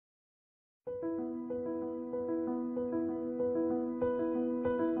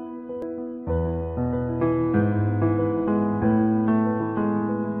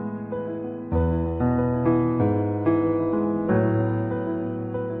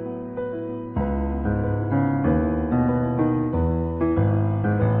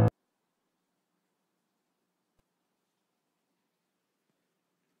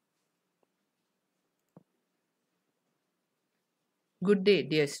Good day,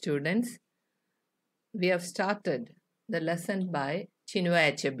 dear students. We have started the lesson by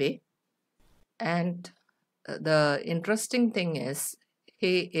Chinua Achebe, and the interesting thing is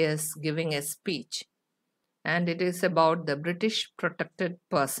he is giving a speech, and it is about the British protected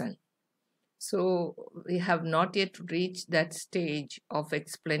person. So we have not yet reached that stage of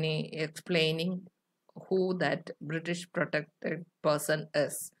explaining who that British protected person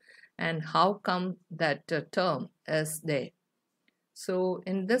is and how come that term is there. So,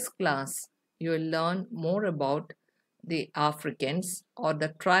 in this class, you will learn more about the Africans or the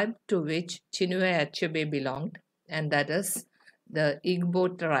tribe to which Chinua Achebe belonged, and that is the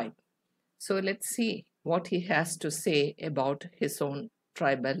Igbo tribe. So, let's see what he has to say about his own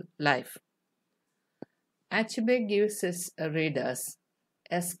tribal life. Achebe gives his readers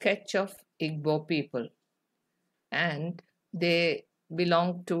a sketch of Igbo people, and they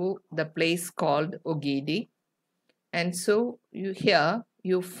belong to the place called Ogidi. And so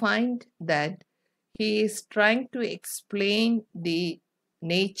you find that he is trying to explain the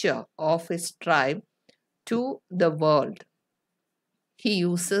nature of his tribe to the world. He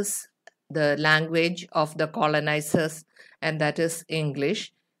uses the language of the colonizers, and that is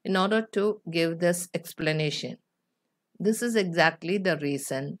English, in order to give this explanation. This is exactly the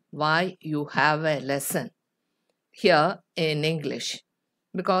reason why you have a lesson here in English.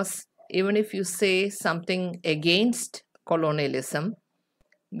 Because even if you say something against colonialism,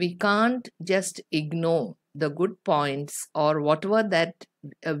 we can't just ignore the good points or whatever that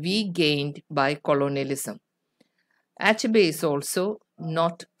we gained by colonialism. Achebe is also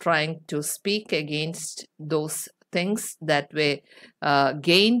not trying to speak against those things that were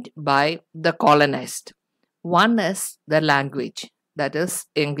gained by the colonized. One is the language, that is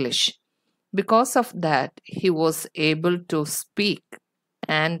English. Because of that, he was able to speak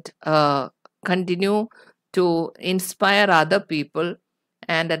and continue to inspire other people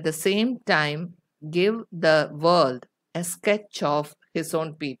and at the same time give the world a sketch of his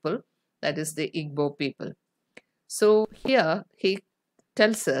own people, that is the Igbo people. So here he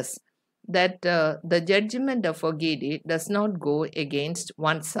tells us that the judgment of Ogidi does not go against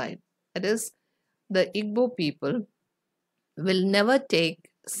one side. That is, the Igbo people will never take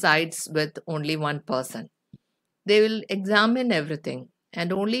sides with only one person. They will examine everything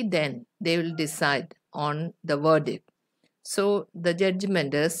and only then they will decide on the verdict. So the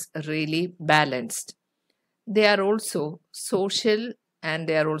judgment is really balanced. They are also social and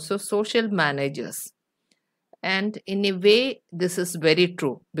they are also social managers. And in a way, this is very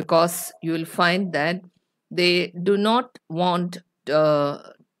true because you will find that they do not want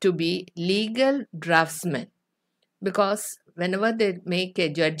to be legal draftsmen because whenever they make a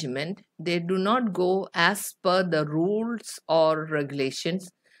judgment, they do not go as per the rules or regulations,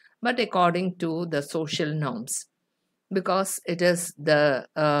 but according to the social norms because it is the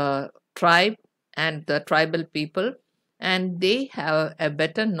tribe and the tribal people, and they have a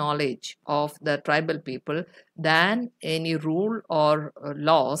better knowledge of the tribal people than any rule or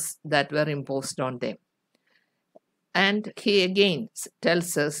laws that were imposed on them. And he again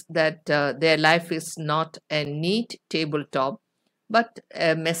tells us that their life is not a neat tabletop, but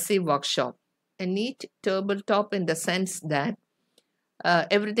a messy workshop. A neat tabletop in the sense that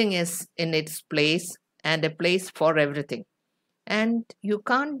everything is in its place and a place for everything. And you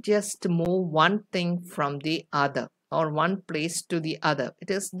can't just move one thing from the other or one place to the other. It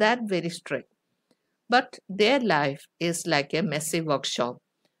is that very strict. But their life is like a messy workshop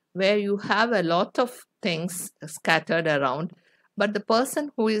where you have a lot of things scattered around, but the person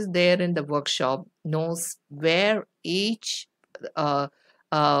who is there in the workshop knows where each uh,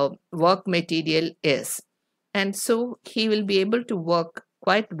 work material is. And so he will be able to work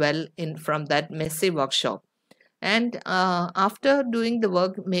quite well in from that messy workshop. And after doing the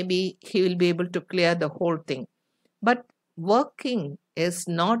work, maybe he will be able to clear the whole thing. But working is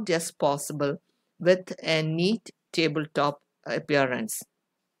not just possible with a neat tabletop appearance.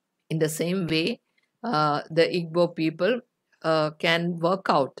 In the same way, the Igbo people can work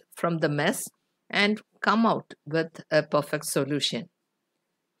out from the mess and come out with a perfect solution.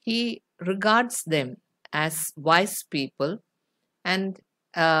 He regards them as wise people and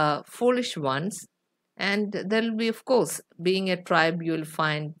foolish ones. And there will be, of course, being a tribe, you will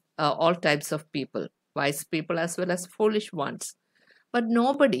find all types of people, wise people as well as foolish ones. But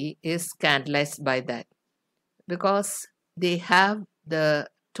nobody is scandalized by that because they have the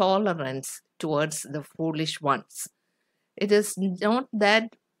tolerance towards the foolish ones. It is not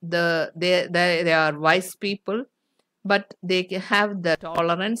that they are wise people, but they have the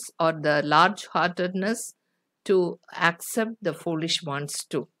tolerance or the large heartedness to accept the foolish ones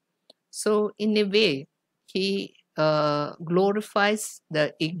too. So, in a way, he glorifies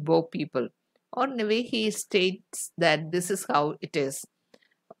the Igbo people, or in a way he states that this is how it is.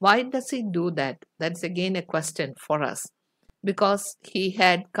 Why does he do that? That's again a question for us, because he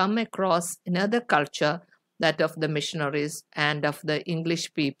had come across another culture, that of the missionaries and of the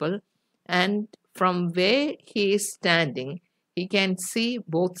English people, and from where he is standing, he can see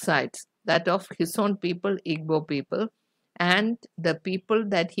both sides, that of his own people, Igbo people, and the people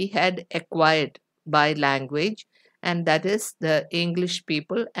that he had acquired by language, and that is the English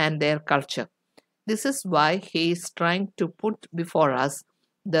people and their culture. This is why he is trying to put before us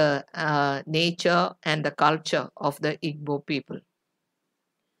the nature and the culture of the Igbo people.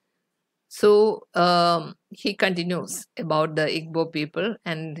 So he continues about the Igbo people,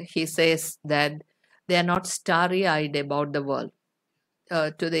 and he says that they are not starry eyed about the world.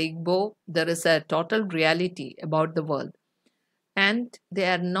 To the Igbo, there is a total reality about the world, and they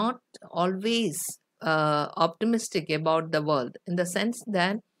are not always optimistic about the world, in the sense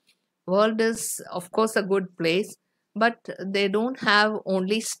that world is of course a good place, but they don't have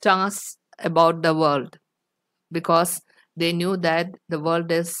only stars about the world, because they knew that the world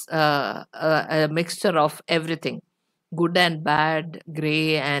is a mixture of everything, good and bad,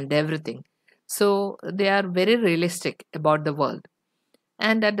 gray and everything. So they are very realistic about the world.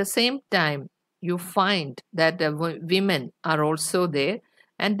 And at the same time, you find that the women are also there,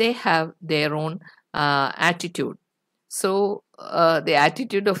 and they have their own attitude. So the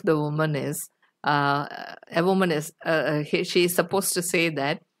attitude of the woman is, a woman is she is supposed to say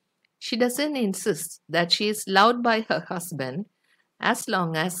that she doesn't insist that she is loved by her husband as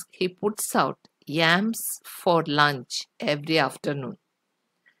long as he puts out yams for lunch every afternoon.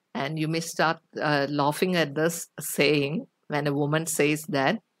 And you may start laughing at this saying when a woman says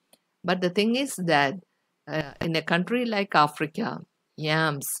that. But the thing is that in a country like Africa,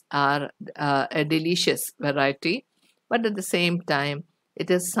 yams are a delicious variety, but at the same time,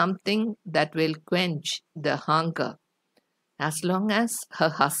 it is something that will quench the hunger. As long as her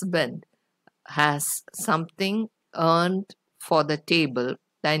husband has something earned for the table,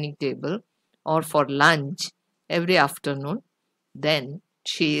 dining table, or for lunch every afternoon, then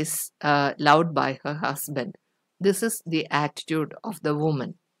she is loved by her husband. This is the attitude of the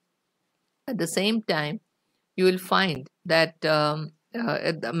woman. At the same time, you will find that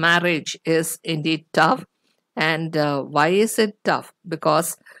the marriage is indeed tough. And why is it tough?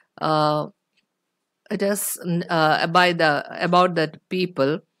 Because it is about the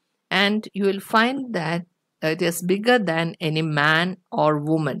people, and you will find that it is bigger than any man or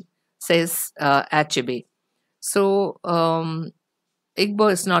woman, says Achebe. So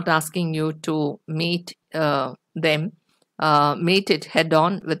Igbo is not asking you to meet meet it head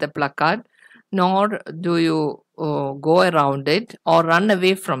on with a placard, nor do you go around it or run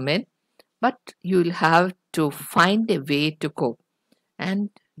away from it, but you'll have to find a way to cope. And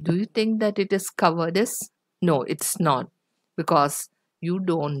do you think that it is cowardice? No, it's not, because you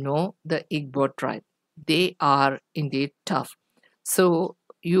don't know the Igbo tribe. They are indeed tough. So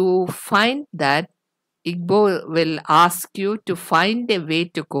you find that Igbo will ask you to find a way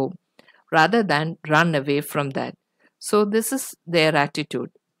to cope rather than run away from that. So this is their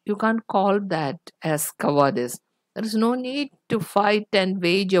attitude. You can't call that as cowardice. There is no need to fight and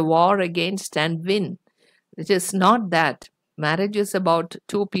wage a war against and win. It is not that. Marriage is about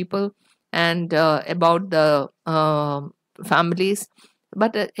two people and about the families.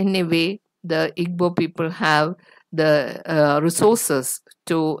 But in a way, the Igbo people have the resources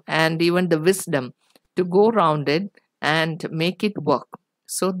to, and even the wisdom to go around it and make it work.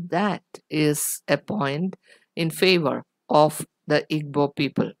 So that is a point in favor of the Igbo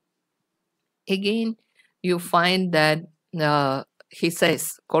people. Again, you find that he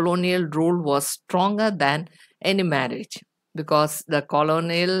says colonial rule was stronger than any marriage, because the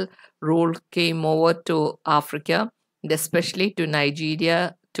colonial rule came over to Africa, and especially to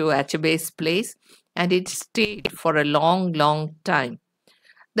Nigeria, to Achebe's place, and it stayed for a long, long time.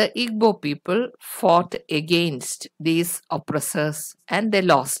 The Igbo people fought against these oppressors and they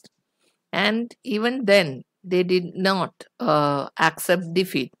lost. And even then, they did not accept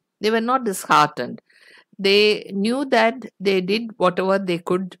defeat. They were not disheartened. They knew that they did whatever they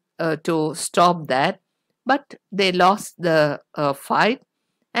could to stop that, but they lost the fight,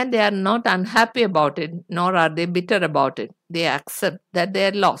 and they are not unhappy about it, nor are they bitter about it. They accept that they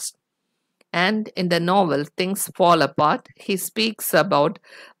are lost. And in the novel, Things Fall Apart, he speaks about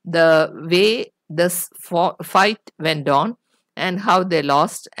the way this fight went on and how they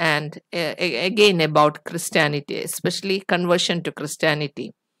lost, and again about Christianity, especially conversion to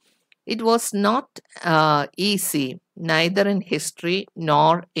Christianity. It was not easy, neither in history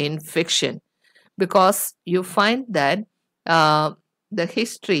nor in fiction, because you find that uh, the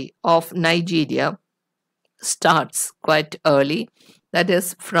history of Nigeria starts quite early, that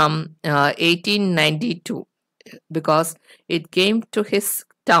is from 1892, because it came to his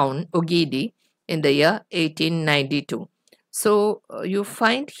town, Ogidi, in the year 1892. So you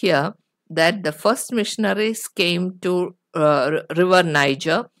find here that the first missionaries came to River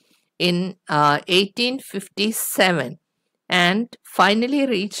Niger in 1857 and finally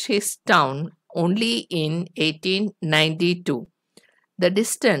reached his town only in 1892. The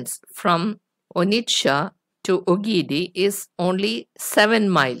distance from Onitsha to Ogidi is only 7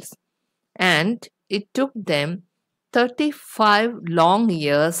 miles, and it took them 35 long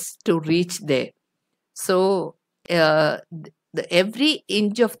years to reach there. So, every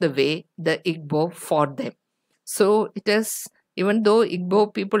inch of the way, the Igbo fought them. So, it is, even though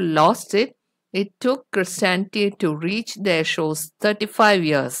Igbo people lost it, it took Christianity to reach their shores 35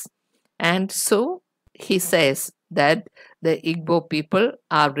 years. And so, he says that the Igbo people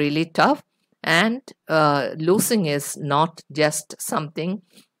are really tough, and losing is not just something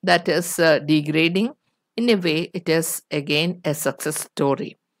that is degrading. In a way, it is again a success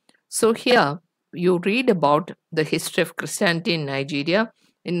story. So, here you read about the history of Christianity in Nigeria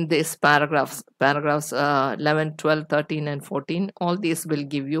in these paragraphs 11, 12, 13, and 14. All these will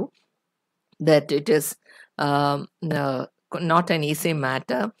give you that it is not an easy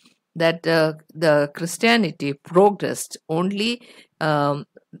matter, that the Christianity progressed only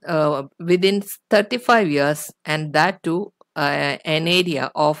within 35 years, and that too an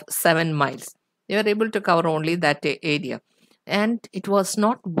area of 7 miles. They were able to cover only that area. And it was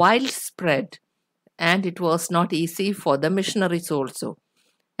not widespread, and it was not easy for the missionaries also.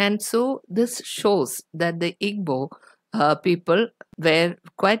 And so this shows that the Igbo people were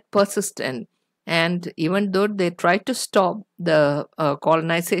quite persistent. And even though they tried to stop the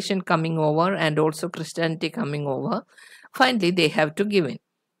colonization coming over and also Christianity coming over, finally they have to give in.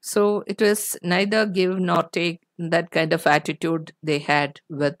 So it was neither give nor take, that kind of attitude they had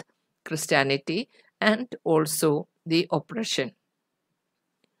with Christianity and also the oppression.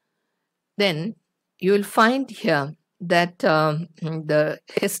 Then you will find here that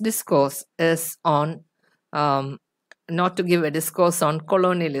his discourse is on, not to give a discourse on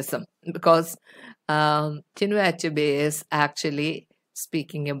colonialism, because Chinua Achebe is actually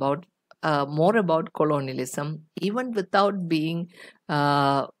speaking about more about colonialism, even without being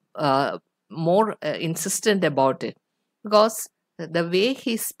more insistent about it, because the way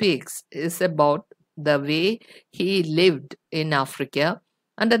he speaks is about the way he lived in Africa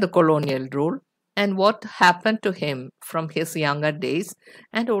under the colonial rule and what happened to him from his younger days,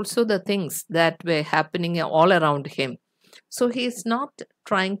 and also the things that were happening all around him. So he is not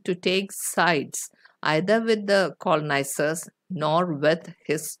trying to take sides either with the colonizers nor with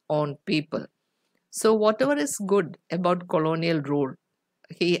his own people. So whatever is good about colonial rule,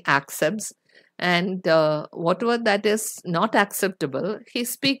 he accepts, and whatever that is not acceptable, he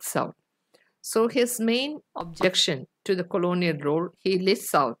speaks out. So his main objection to the colonial rule he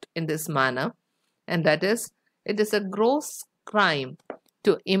lists out in this manner, and that is, it is a gross crime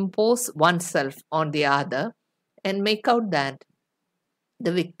to impose oneself on the other and make out that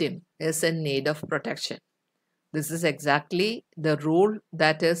the victim is in need of protection. This is exactly the rule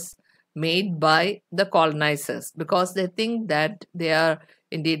that is made by the colonizers, because they think that they are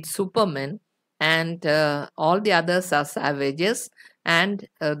indeed supermen, and all the others are savages, and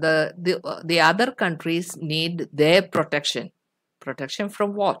the other countries need their protection. Protection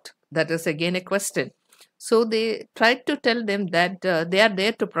from what? That is again a question. So they tried to tell them that they are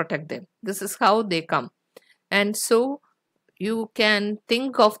there to protect them. This is how they come. And so you can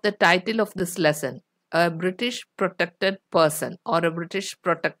think of the title of this lesson, a British protected person or a British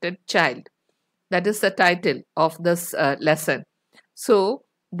protected child. That is the title of this lesson. So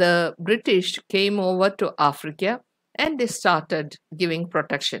the British came over to Africa and they started giving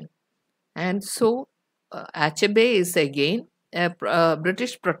protection. And so Achebe is again a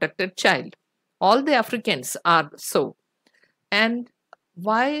British protected child. All the Africans are so. And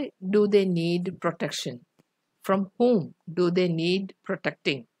why do they need protection? From whom do they need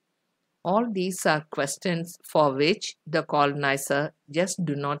protecting? All these are questions for which the colonizer just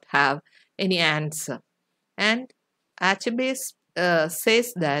do not have any answer. And Achebe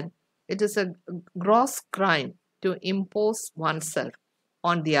says that it is a gross crime to impose oneself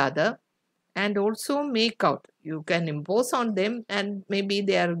on the other and also make out. You can impose on them, and maybe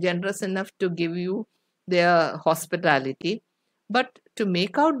they are generous enough to give you their hospitality, but to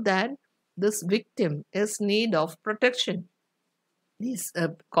make out that this victim is need of protection. These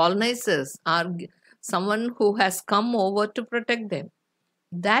colonizers are someone who has come over to protect them.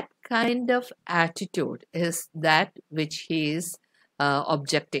 that kind of attitude is that which he is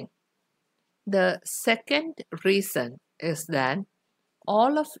objecting. The second reason is that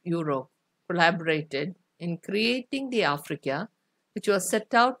all of Europe collaborated in creating the Africa which was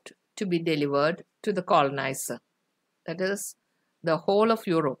set out to be delivered to the colonizer. That is the whole of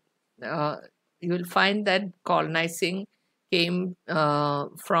Europe. Uh, you will find that colonizing came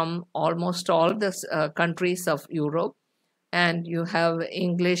from almost all the countries of Europe, and you have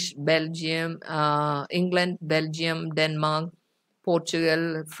English, Belgium, England, Belgium, Denmark,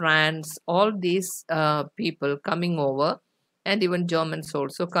 Portugal, France, all these people coming over, and even Germans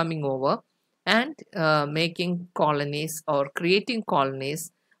also coming over and making colonies or creating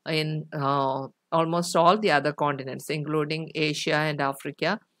colonies in almost all the other continents, including Asia and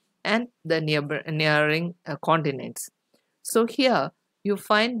Africa and the nearing continents. So here you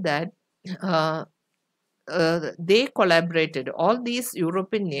find that uh, they collaborated, all these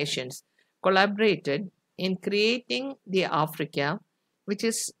European nations collaborated in creating the Africa, which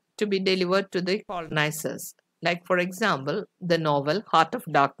is to be delivered to the colonizers. Like, for example, the novel Heart of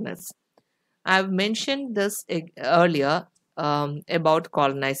Darkness. I've mentioned this earlier about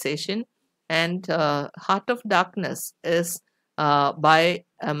colonization, and Heart of Darkness is by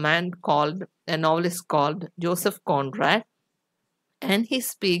a novelist called Joseph Conrad, and he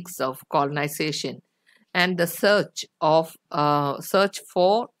speaks of colonization and the search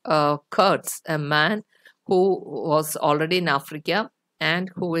for Kurtz, a man who was already in Africa and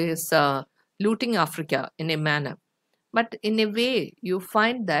who is looting Africa in a manner. But in a way, you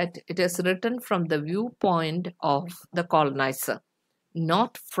find that it is written from the viewpoint of the colonizer,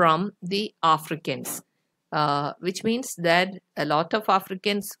 not from the Africans, which means that a lot of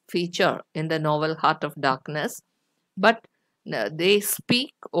Africans feature in the novel Heart of Darkness, but they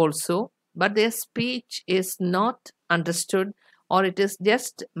speak also, but their speech is not understood, or it is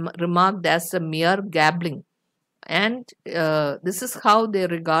just remarked as a mere gabbling. And this is how they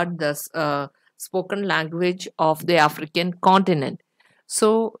regard the spoken language of the African continent.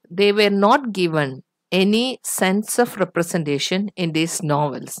 So they were not given any sense of representation in these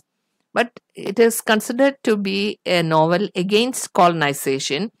novels. But it is considered to be a novel against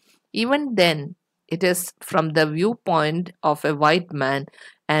colonization. Even then, it is from the viewpoint of a white man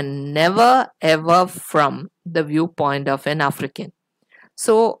and never ever from the viewpoint of an African.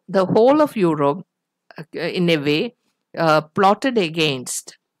 So the whole of Europe, in a way, plotted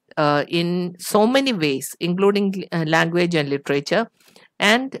against in so many ways, including language and literature.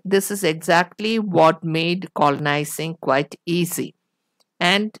 And this is exactly what made colonizing quite easy.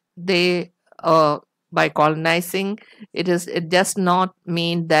 And they, by colonizing, it does not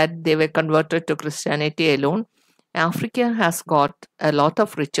mean that they were converted to Christianity alone. Africa has got a lot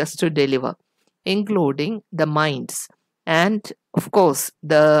of riches to deliver, including the mines and, of course,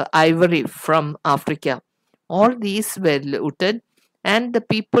 the ivory from Africa. All these were looted, and the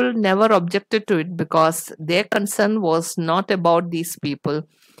people never objected to it because their concern was not about these people,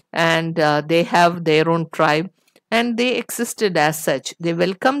 and they have their own tribe, and they existed as such. They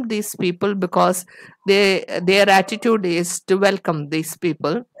welcomed these people because their attitude is to welcome these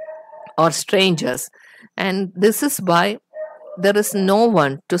people or strangers, and this is why there is no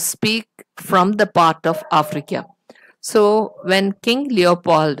one to speak from the part of Africa. So, when King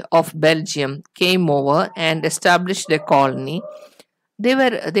Leopold of Belgium came over and established a colony,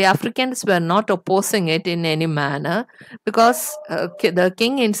 the Africans were not opposing it in any manner because the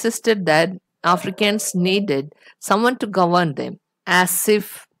king insisted that Africans needed someone to govern them, as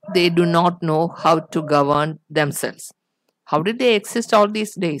if they do not know how to govern themselves. How did they exist all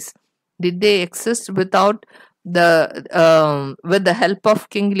these days? Did they exist without with the help of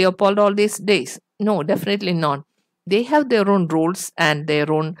King Leopold all these days? No, definitely not. They have their own rules and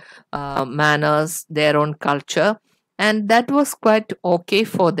their own manners, their own culture, and that was quite okay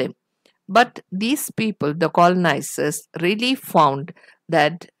for them. But these people, the colonizers, really found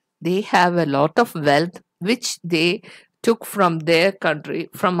that they have a lot of wealth which they took from their country,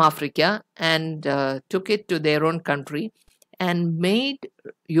 from Africa, and took it to their own country and made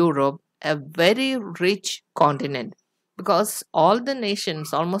Europe a very rich continent, because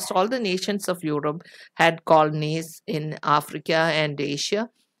almost all the nations of Europe had colonies in Africa and Asia,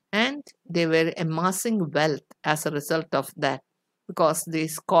 and they were amassing wealth as a result of that, because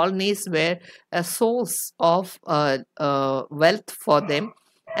these colonies were a source of wealth for them,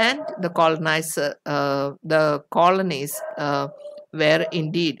 and the colonies were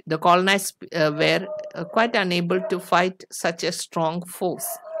indeed the colonized were quite unable to fight such a strong force.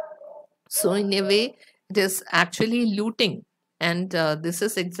 So, in a way, it is actually looting. And this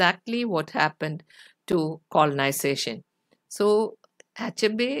is exactly what happened to colonization. So,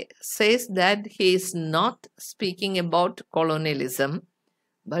 Achebe says that he is not speaking about colonialism,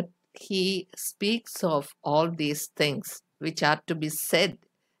 but he speaks of all these things which are to be said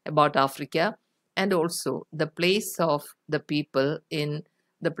about Africa, and also the place of the people in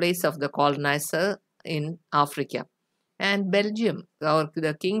the place of the colonizer in Africa. And Belgium, or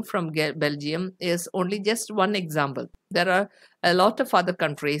the king from Belgium, is only just one example. There are a lot of other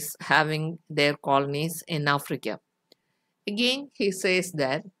countries having their colonies in Africa. Again, he says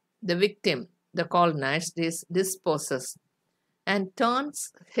that the victim, the colonized, is dispossessed and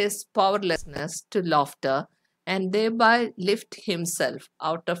turns his powerlessness to laughter and thereby lift himself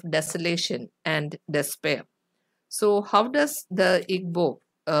out of desolation and despair. So, how does the Igbo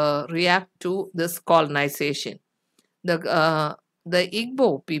react to this colonization? The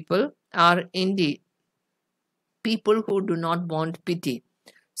Igbo people are indeed people who do not want pity.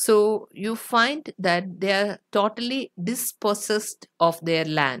 So, you find that they are totally dispossessed of their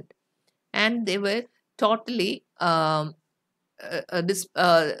land, and they were totally this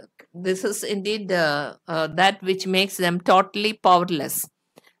this is indeed that which makes them totally powerless,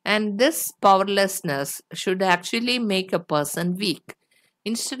 and this powerlessness should actually make a person weak,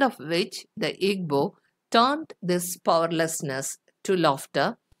 instead of which the Igbo turned this powerlessness to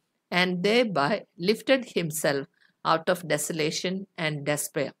laughter and thereby lifted himself out of desolation and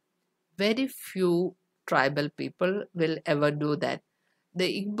despair. Very few tribal people will ever do that.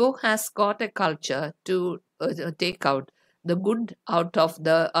 The Igbo has got a culture to take out the good out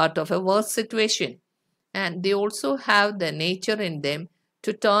of a worse situation, and they also have the nature in them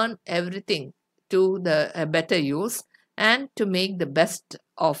to turn everything to the a better use and to make the best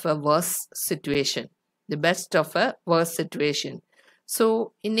of a worse situation, the best of a worse situation.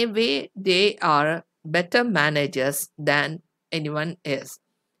 So in a way, they are better managers than anyone is,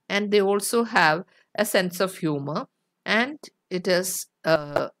 and they also have a sense of humor, and it is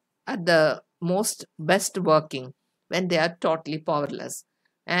at the most best working when they are totally powerless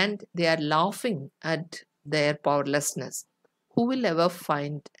and they are laughing at their powerlessness. Who will ever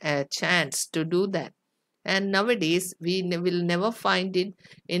find a chance to do that? And nowadays, we will never find it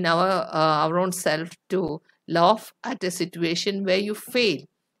in our own self to laugh at a situation where you fail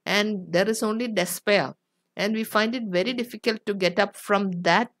and there is only despair. And we find it very difficult to get up from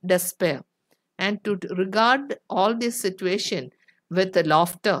that despair and to regard all this situation with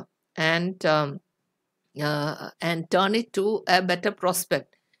laughter and turn it to a better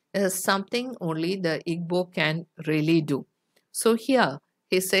prospect is something only the Igbo can really do. So here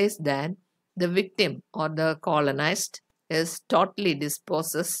he says that the victim or the colonized is totally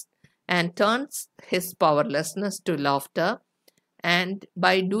dispossessed and turns his powerlessness to laughter, and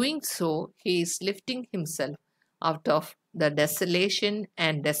by doing so, he is lifting himself out of the desolation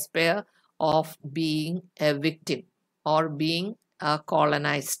and despair of being a victim or being a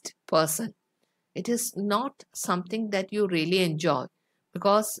colonized person. It is not something that you really enjoy,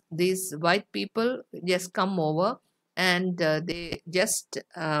 because these white people just come over and they just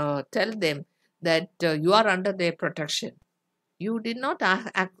tell them that you are under their protection. You did not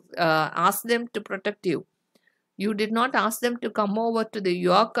ask them to protect you. You did not ask them to come over to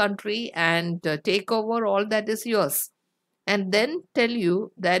your country and take over all that is yours and then tell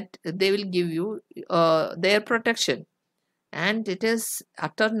you that they will give you their protection. And it is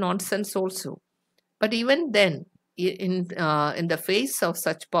utter nonsense also. But even then, in the face of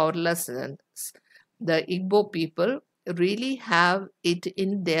such powerlessness, the Igbo people really have it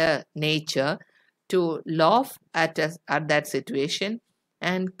in their nature to laugh at that situation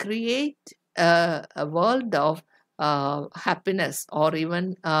and create a world of happiness or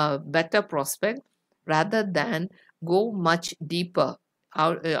even a better prospect, rather than go much deeper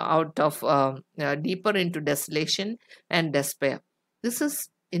out of deeper into desolation and despair. This is,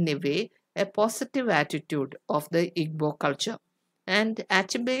 in a way, a positive attitude of the Igbo culture. And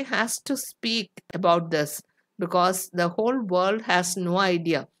Achebe has to speak about this because the whole world has no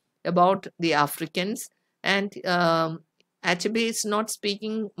idea about the Africans. And Achebe is not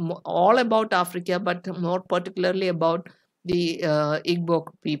speaking all about Africa, but more particularly about the Igbo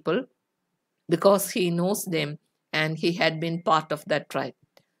people, because he knows them and he had been part of that tribe.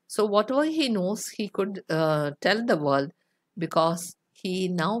 So, whatever he knows, he could tell the world because he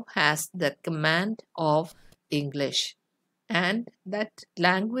now has the command of English. And that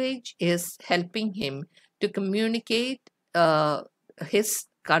language is helping him to communicate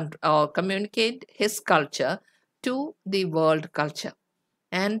communicate his culture to the world culture,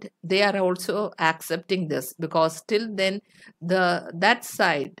 and they are also accepting this because till then that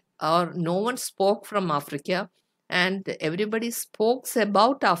side or no one spoke from Africa, and everybody spoke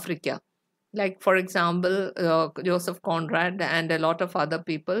about Africa, Like, for example, Joseph Conrad and a lot of other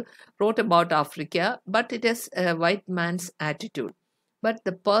people wrote about Africa, but it is a white man's attitude. But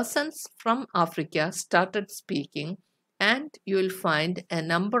the persons from Africa started speaking, and you will find a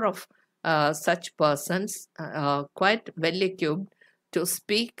number of such persons quite well equipped to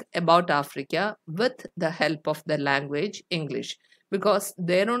speak about Africa with the help of the language English, because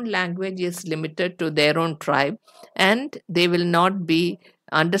their own language is limited to their own tribe, and they will not be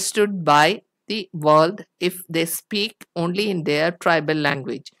understood by the world if they speak only in their tribal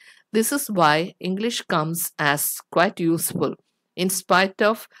language. This is why English comes as quite useful. In spite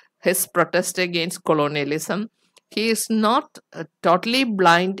of his protest against colonialism, he is not totally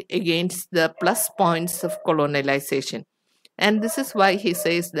blind against the plus points of colonialization. And this is why he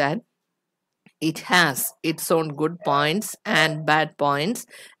says that it has its own good points and bad points,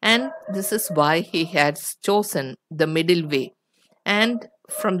 and this is why he has chosen the middle way. And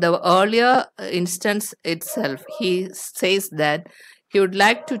from the earlier instance itself, he says that he would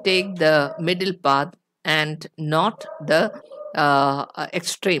like to take the middle path and not the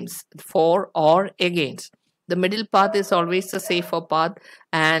extremes, for or against. The middle path is always a safer path,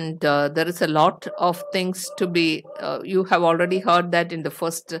 and there is a lot of things to be. You have already heard that in the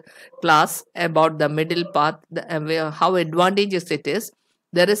first class about the middle path, how advantageous it is.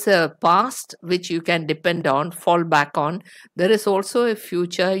 There is a past which you can depend on, fall back on. There is also a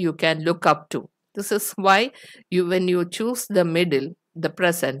future you can look up to. This is why when you choose the middle, the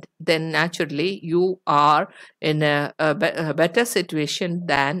present, then naturally you are in a better situation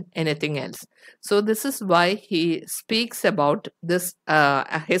than anything else. So this is why he speaks about this,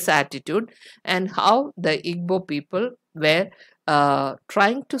 his attitude, and how the Igbo people were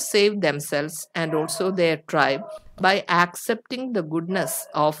trying to save themselves and also their tribe by accepting the goodness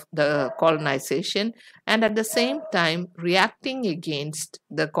of the colonization, and at the same time reacting against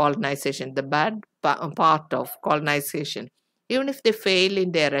the colonization, the bad part of colonization. Even if they fail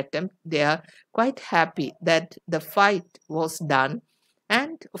in their attempt, they are quite happy that the fight was done.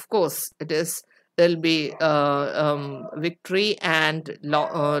 And of course, there'll be victory and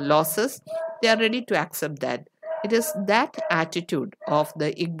losses. They are ready to accept that. It is that attitude of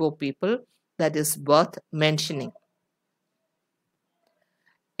the Igbo people that is worth mentioning.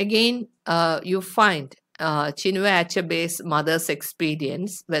 Again, you find Chinua Achebe's mother's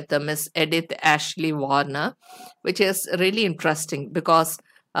experience with Miss Edith Ashley Warner, which is really interesting because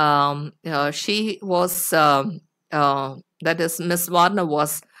she was, that is, Miss Warner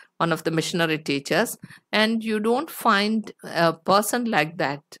was one of the missionary teachers, and you don't find a person like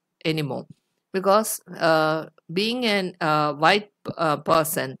that anymore, because being a white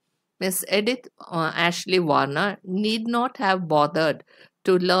person, Miss Edith Ashley Warner need not have bothered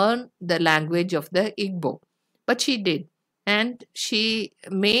to learn the language of the Igbo, but she did, and she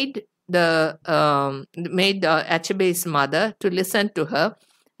made Achebe's mother to listen to her,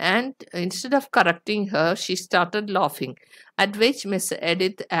 and instead of correcting her, she started laughing. At which Miss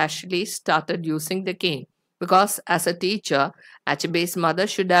Edith Ashley started using the cane, because as a teacher, Achebe's mother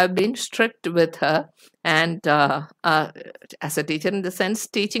should have been strict with her, and as a teacher in the sense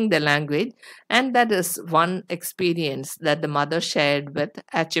teaching the language, and that is one experience that the mother shared with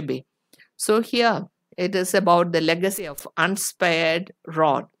Achebe. So here it is about the legacy of unspared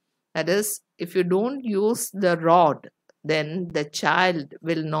rod. That is, if you don't use the rod, then the child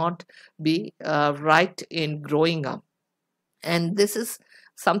will not be right in growing up. And this is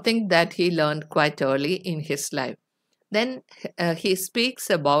something that he learned quite early in his life. Then he speaks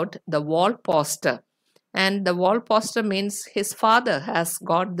about the wall poster. And the wall poster means his father has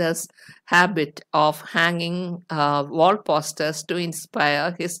got this habit of hanging wall posters to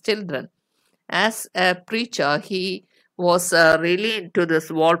inspire his children. As a preacher, he was really into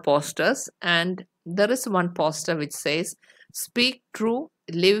this wall posters, and there is one poster which says, "Speak true,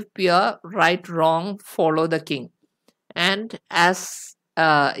 live pure, right wrong, follow the king." And as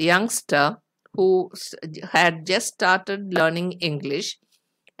a youngster who had just started learning English,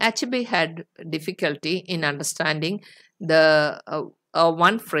 Achebe had difficulty in understanding the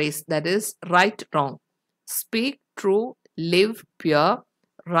one phrase, that is right wrong. Speak true, live pure,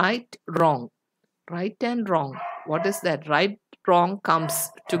 right wrong. Right and wrong. What is that? Right wrong comes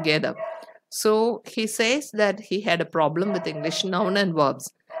together. So he says that he had a problem with English noun and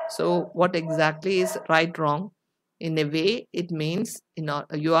verbs. So what exactly is right wrong? In a way, it means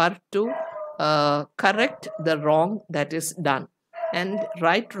you are to correct the wrong that is done. And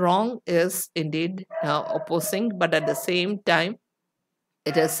right wrong is indeed opposing, but at the same time,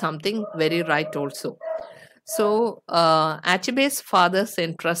 it is something very right also. So Achebe's father's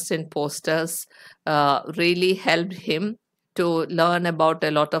interest in posters really helped him to learn about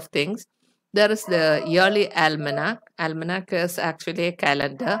a lot of things. There is the yearly almanac. Almanac is actually a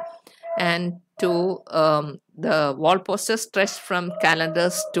calendar, and to the wall posters stretched from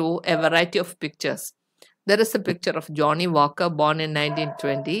calendars to a variety of pictures. There is a picture of Johnny Walker, born in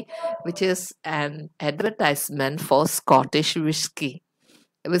 1920, which is an advertisement for Scottish whiskey.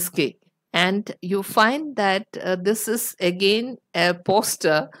 And you find that this is again a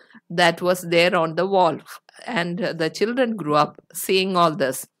poster that was there on the wall. And the children grew up seeing all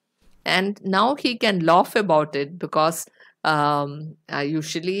this. And now he can laugh about it because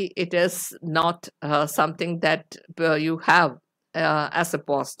usually it is not something that you have as a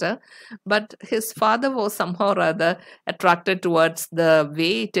poster. But his father was somehow or other attracted towards the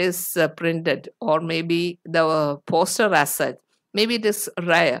way it is printed, or maybe the poster as such. Maybe it is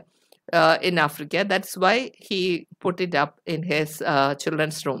rare in Africa. That's why he put it up in his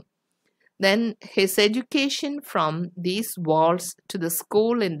children's room. Then his education from these walls to the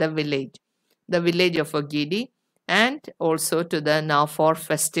school in the village of Ogidi, and also to the Nafor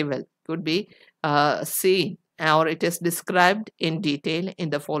festival could be seen, or it is described in detail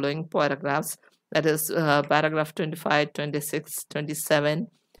in the following paragraphs. That is paragraph 25, 26, 27,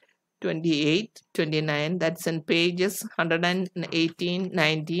 28, 29. That's in pages 118,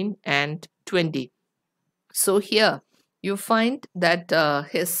 19, and 20. So here you find that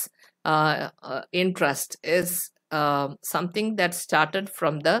his interest is something that started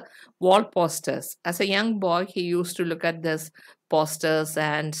from the wall posters. As a young boy, he used to look at these posters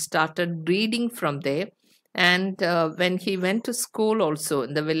and started reading from there. And when he went to school also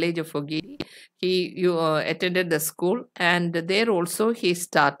in the village of Ogidi, he attended the school, and there also he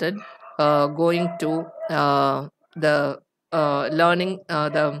started going to the learning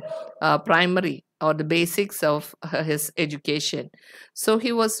the primary or the basics of his education. So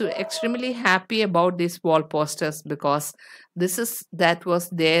he was extremely happy about these wall posters because that was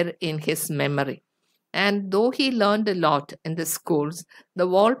there in his memory. And though he learned a lot in the schools, the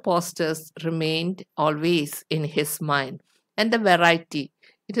wall posters remained always in his mind. And the variety.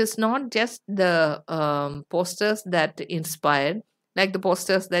 It is not just the posters that inspired, like the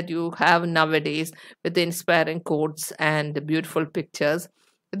posters that you have nowadays with inspiring quotes and beautiful pictures.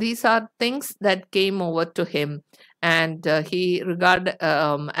 These are things that came over to him, and Achebe's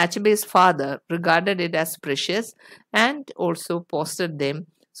father regarded it as precious and also posted them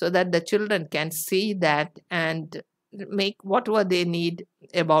so that the children can see that and make whatever they need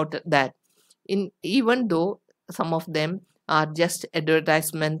about that. Even though some of them are just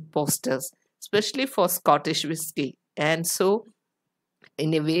advertisement posters, especially for Scottish whiskey. And so,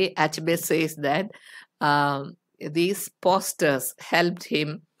 in a way, Achebe says that these posters helped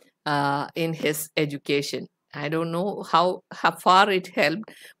him in his education. I don't know how far it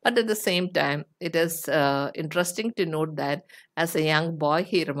helped, but at the same time, it is interesting to note that as a young boy,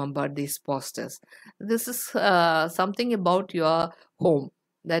 he remembered these posters. This is something about your home.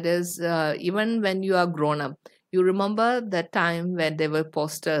 That is, even when you are grown up, you remember the time when there were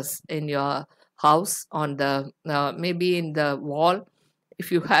posters in your house on the maybe in the wall.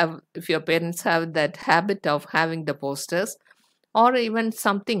 If your parents have that habit of having the posters, or even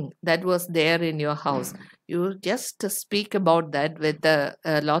something that was there in your house, you just speak about that with a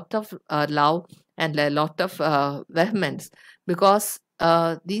lot of love and a lot of vehemence, because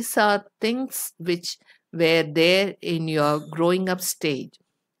these are things which were there in your growing up stage.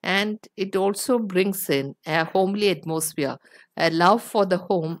 And it also brings in a homely atmosphere, a love for the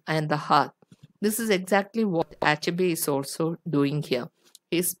home and the hearth. This is exactly what Achebe is also doing here.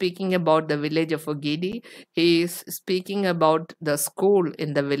 He's speaking about the village of Ogidi. He is speaking about the school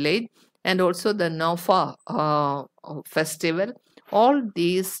in the village, and also the Nafa festival. All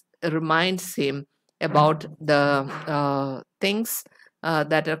these reminds him about the things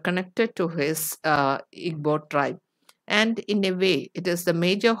that are connected to his Igbo tribe. And in a way, it is the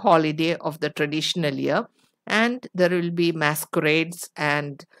major holiday of the traditional year, and there will be masquerades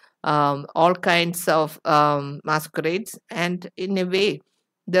and all kinds of masquerades. And in a way,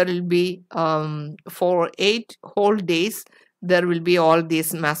 there will be for 8 whole days, there will be all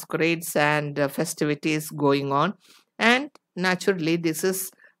these masquerades and festivities going on. And naturally, this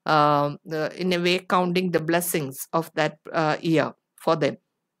is in a way counting the blessings of that year for them.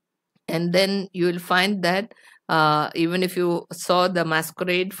 And then you will find that even if you saw the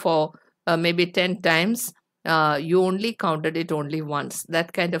masquerade for maybe 10 times, you only counted it only once.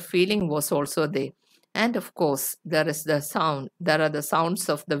 That kind of feeling was also there. And of course, there is the sound. There are the sounds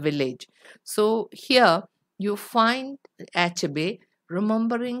of the village. So here you find Achebe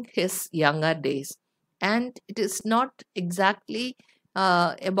remembering his younger days. And it is not exactly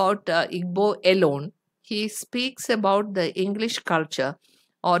about Igbo alone. He speaks about the English culture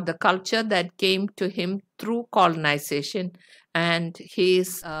or the culture that came to him through colonization, and he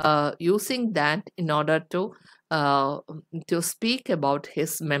is using that in order uh, to speak about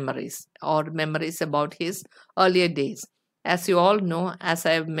his memories or memories about his earlier days. As you all know, as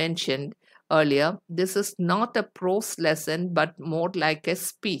I have mentioned earlier, this is not a prose lesson but more like a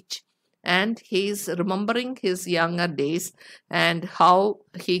speech. And he's remembering his younger days and how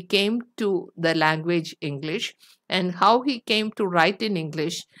he came to the language English and how he came to write in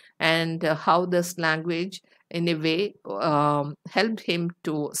English, and how this language, in a way, helped him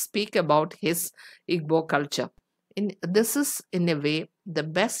to speak about his Igbo culture. This is, in a way, the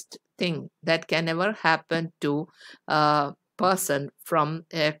best thing that can ever happen to a person from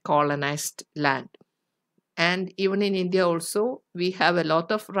a colonized land. And even in India also, we have a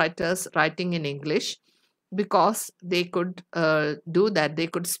lot of writers writing in English because they could do that. They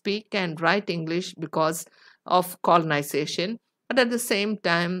could speak and write English because of colonization. But at the same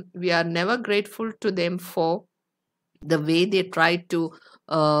time, we are never grateful to them for the way they try to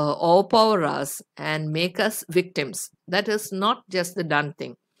overpower us and make us victims. That is not just the done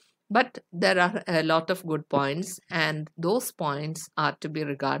thing. But there are a lot of good points, and those points are to be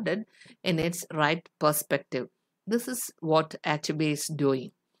regarded in its right perspective. This is what Achebe is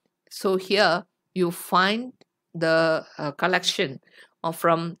doing. So here you find the collection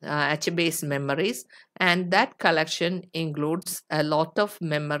from Achebe's memories, and that collection includes a lot of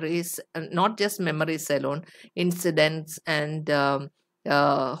memories, not just memories alone, incidents and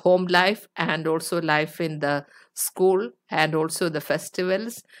home life, and also life in the school, and also the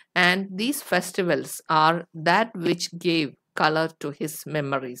festivals. And these festivals are that which gave color to his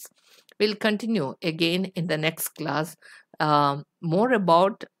memories. We'll continue again in the next class more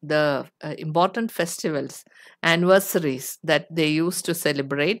about the important festivals, anniversaries that they used to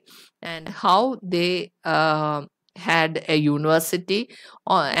celebrate, and how they had a university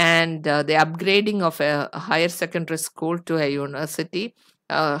and the upgrading of a higher secondary school to a university,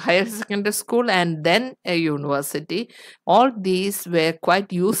 higher secondary school, and then a university. All these were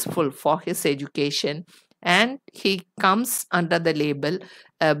quite useful for his education, and he comes under the label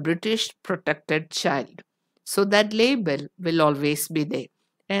a British protected child. So that label will always be there.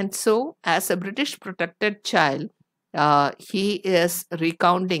 And so, as a British protected child, he is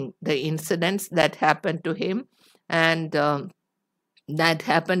recounting the incidents that happened to him and that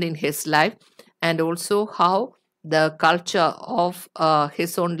happened in his life, and also how the culture of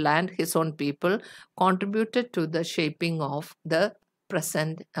his own land, his own people, contributed to the shaping of the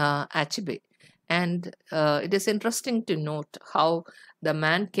present Achebe. And it is interesting to note how the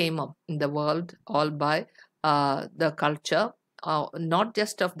man came up in the world all by the culture, not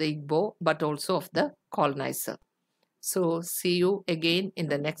just of the Igbo, but also of the colonizer. So, see you again in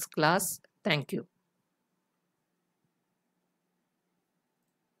the next class. Thank you.